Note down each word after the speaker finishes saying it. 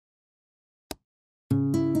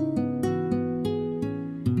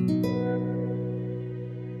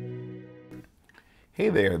Hey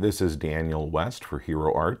there, this is Daniel West for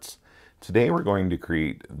Hero Arts. Today we're going to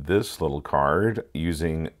create this little card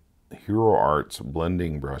using Hero Arts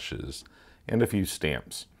blending brushes and a few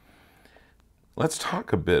stamps. Let's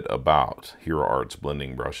talk a bit about Hero Arts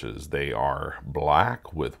blending brushes. They are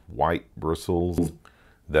black with white bristles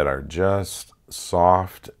that are just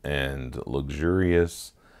soft and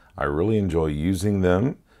luxurious. I really enjoy using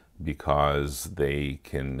them because they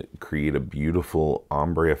can create a beautiful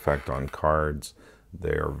ombre effect on cards.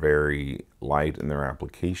 They are very light in their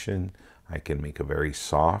application. I can make a very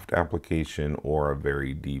soft application or a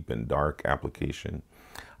very deep and dark application.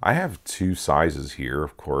 I have two sizes here,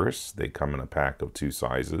 of course. They come in a pack of two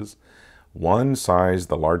sizes. One size,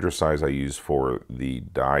 the larger size, I use for the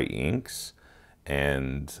dye inks,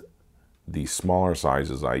 and the smaller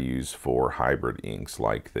sizes I use for hybrid inks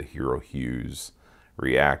like the Hero Hues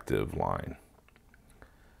reactive line.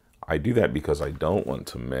 I do that because I don't want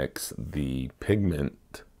to mix the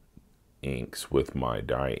pigment inks with my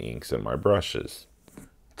dye inks and my brushes.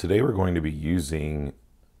 Today we're going to be using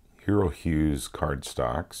Hero Hues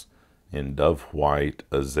cardstocks in Dove White,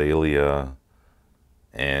 Azalea,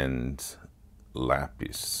 and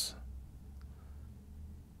Lapis.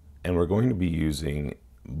 And we're going to be using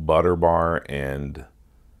Butterbar and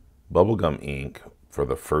Bubblegum ink for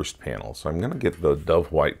the first panel. So I'm going to get the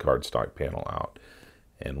Dove White cardstock panel out.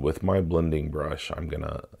 And with my blending brush, I'm going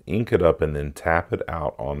to ink it up and then tap it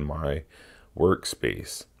out on my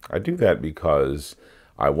workspace. I do that because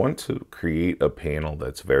I want to create a panel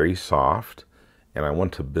that's very soft and I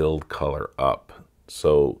want to build color up.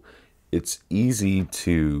 So it's easy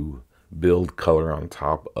to build color on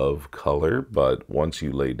top of color, but once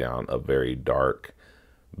you lay down a very dark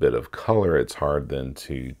bit of color, it's hard then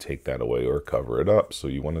to take that away or cover it up. So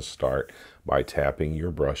you want to start by tapping your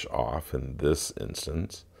brush off in this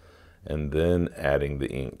instance and then adding the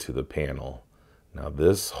ink to the panel. Now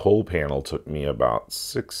this whole panel took me about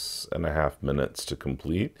 6.5 minutes to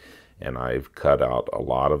complete, and I've cut out a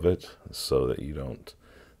lot of it so that you don't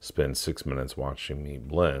spend 6 minutes watching me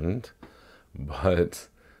blend. But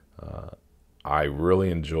I really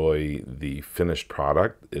enjoy the finished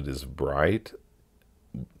product. It is bright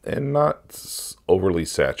and not overly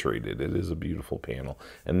saturated. It is a beautiful panel,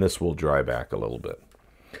 and this will dry back a little bit.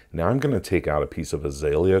 Now I'm going to take out a piece of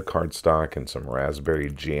Azalea cardstock and some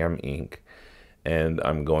raspberry jam ink, and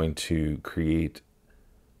I'm going to create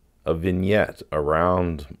a vignette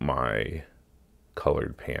around my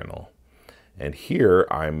colored panel. And here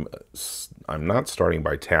I'm not starting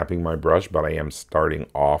by tapping my brush, but I am starting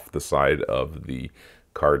off the side of the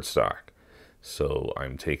cardstock. So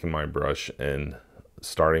I'm taking my brush and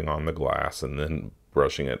starting on the glass and then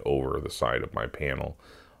brushing it over the side of my panel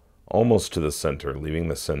almost to the center, leaving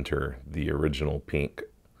the center the original pink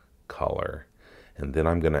color. And then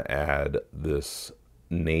I'm going to add this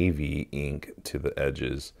navy ink to the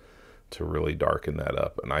edges to really darken that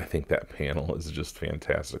up. And I think that panel is just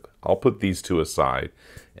fantastic. I'll put these two aside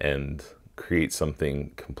and create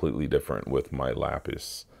something completely different with my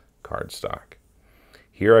Lapis cardstock.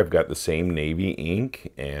 Here I've got the same navy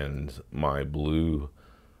ink and my blue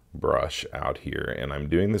brush out here, and I'm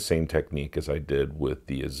doing the same technique as I did with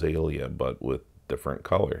the Azalea, but with different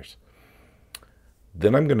colors.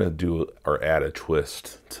 Then I'm going to do or add a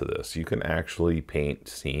twist to this. You can actually paint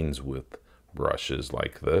scenes with brushes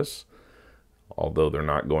like this. Although they're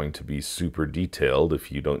not going to be super detailed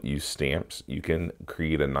if you don't use stamps, you can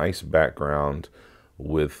create a nice background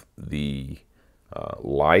with the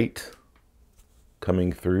light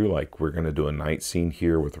coming through. Like we're going to do a night scene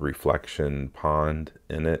here with reflection pond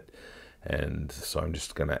in it. And so I'm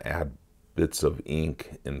just going to add bits of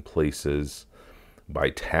ink in places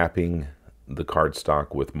by tapping the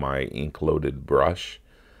cardstock with my ink loaded brush.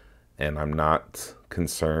 And I'm not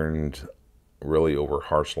concerned really over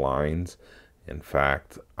harsh lines. In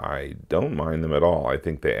fact, I don't mind them at all. I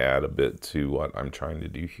think they add a bit to what I'm trying to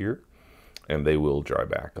do here, and they will dry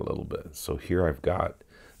back a little bit. So here I've got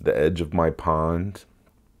the edge of my pond.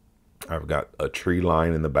 I've got a tree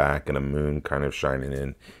line in the back and a moon kind of shining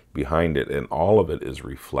in behind it, and all of it is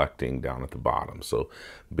reflecting down at the bottom. So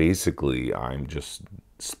basically I'm just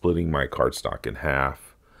splitting my cardstock in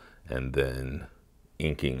half and then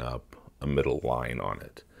inking up a middle line on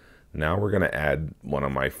it. Now we're going to add one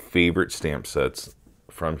of my favorite stamp sets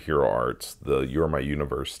from Hero Arts, the You're My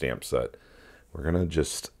Universe stamp set. We're going to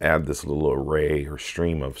just add this little array or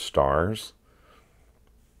stream of stars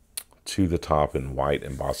to the top in white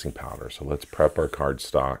embossing powder. So let's prep our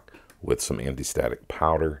cardstock with some anti-static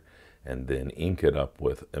powder and then ink it up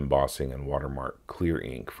with Embossing and Watermark clear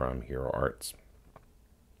ink from Hero Arts.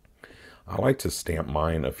 I like to stamp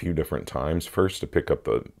mine a few different times. First to pick up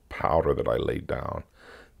the powder that I laid down,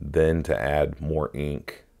 then to add more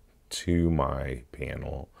ink to my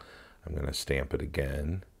panel. I'm going to stamp it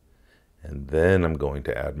again, and then I'm going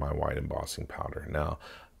to add my white embossing powder. Now,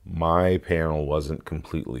 my panel wasn't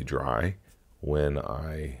completely dry when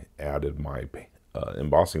I added my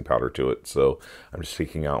embossing powder to it, so I'm just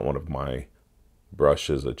taking out one of my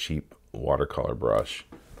brushes, a cheap watercolor brush,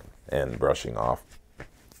 and brushing off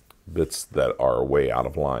bits that are way out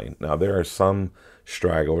of line. Now, there are some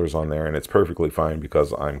stragglers on there, and it's perfectly fine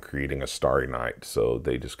because I'm creating a starry night, so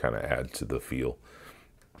they just kind of add to the feel.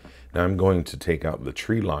 Now I'm going to take out the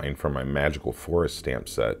tree line from my Magical Forest stamp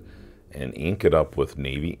set and ink it up with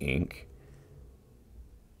navy ink,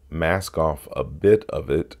 mask off a bit of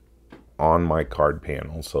it on my card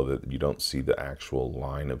panel so that you don't see the actual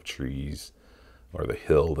line of trees or the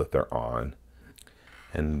hill that they're on.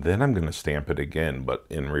 And then I'm going to stamp it again, but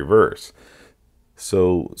in reverse.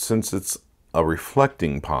 So since it's a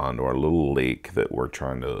reflecting pond or a little lake that we're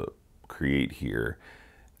trying to create here,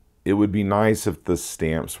 it would be nice if the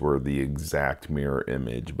stamps were the exact mirror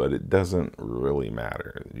image, but it doesn't really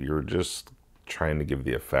matter. You're just trying to give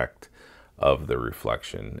the effect of the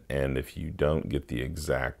reflection. And if you don't get the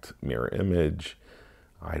exact mirror image,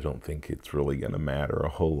 I don't think it's really going to matter a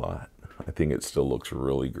whole lot. I think it still looks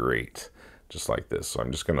really great, just like this. So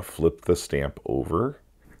I'm just going to flip the stamp over,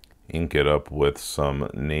 ink it up with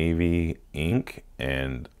some navy ink,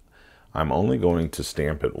 and I'm only going to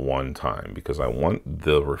stamp it one time because I want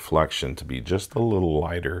the reflection to be just a little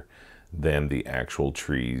lighter than the actual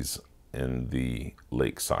trees in the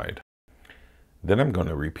lakeside. Then I'm going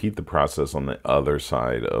to repeat the process on the other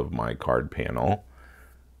side of my card panel.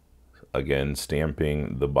 Again,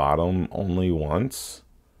 stamping the bottom only once,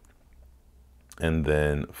 and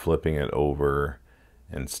then flipping it over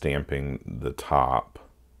and stamping the top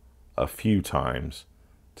a few times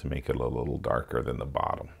to make it a little darker than the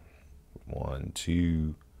bottom. 1,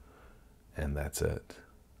 2, and that's it.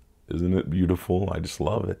 Isn't it beautiful? I just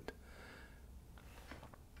love it.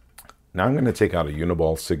 Now I'm going to take out a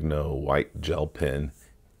Uniball Signo white gel pen,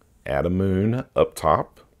 add a moon up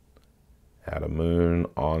top, add a moon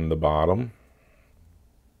on the bottom,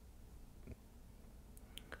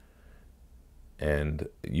 and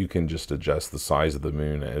you can just adjust the size of the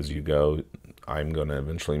moon as you go. I'm going to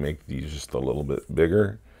eventually make these just a little bit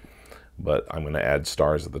bigger, but I'm going to add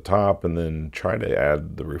stars at the top and then try to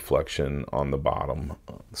add the reflection on the bottom,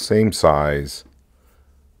 same size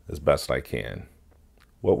as best I can.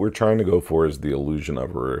 What we're trying to go for is the illusion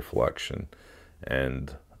of a reflection,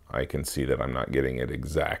 and I can see that I'm not getting it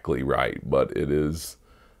exactly right, but it is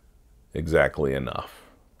exactly enough.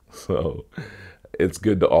 So it's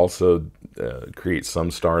good to also create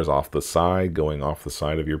some stars off the side, going off the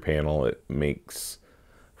side of your panel. It makes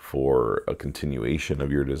for a continuation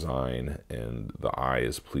of your design, and the eye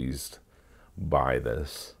is pleased by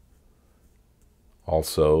this.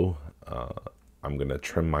 Also, I'm going to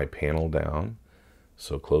trim my panel down,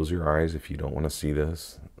 so close your eyes if you don't want to see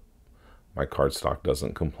this. My cardstock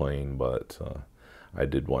doesn't complain, but I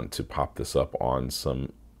did want to pop this up on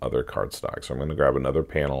some other cardstock. So I'm going to grab another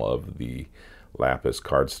panel of the Lapis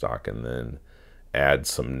cardstock and then add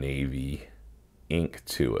some navy ink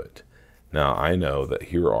to it. Now I know that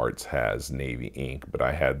Hero Arts has navy ink, but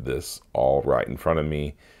I had this all right in front of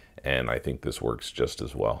me, and I think this works just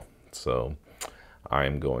as well. So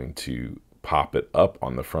I'm going to pop it up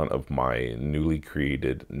on the front of my newly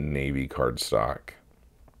created navy cardstock,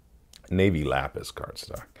 navy Lapis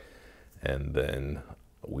cardstock, and then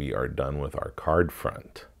we are done with our card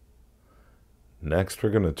front. Next, we're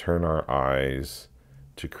going to turn our eyes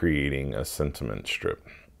to creating a sentiment strip.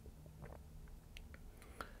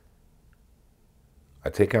 I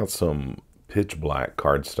take out some pitch black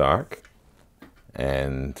cardstock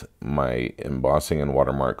and my Embossing and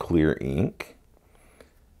Watermark clear ink,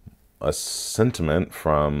 a sentiment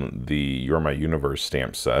from the You're My Universe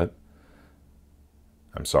stamp set.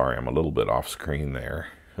 I'm sorry, I'm a little bit off screen there.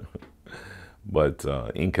 But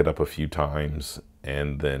ink it up a few times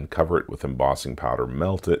and then cover it with embossing powder,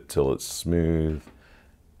 melt it till it's smooth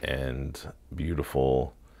and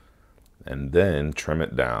beautiful, and then trim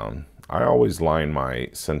it down. I always line my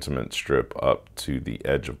sentiment strip up to the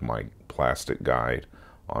edge of my plastic guide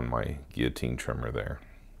on my guillotine trimmer there.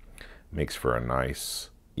 Makes for a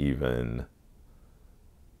nice, even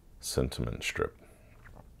sentiment strip.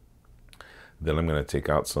 Then I'm going to take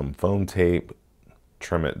out some foam tape,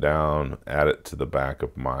 trim it down, add it to the back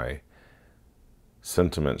of my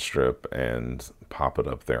sentiment strip, and pop it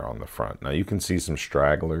up there on the front. Now you can see some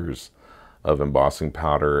stragglers of embossing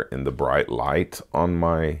powder in the bright light on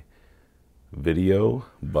my video,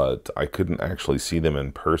 but I couldn't actually see them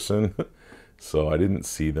in person. So I didn't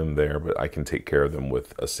see them there, but I can take care of them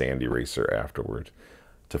with a sand eraser afterward.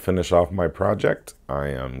 To finish off my project, I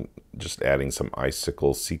am just adding some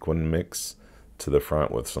icicle sequin mix to the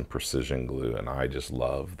front with some precision glue, and I just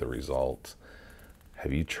love the result.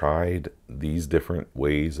 Have you tried these different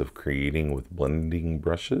ways of creating with blending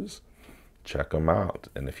brushes? Check them out.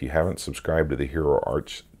 And if you haven't subscribed to the Hero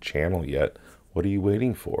Arts channel yet, what are you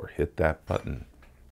waiting for? Hit that button.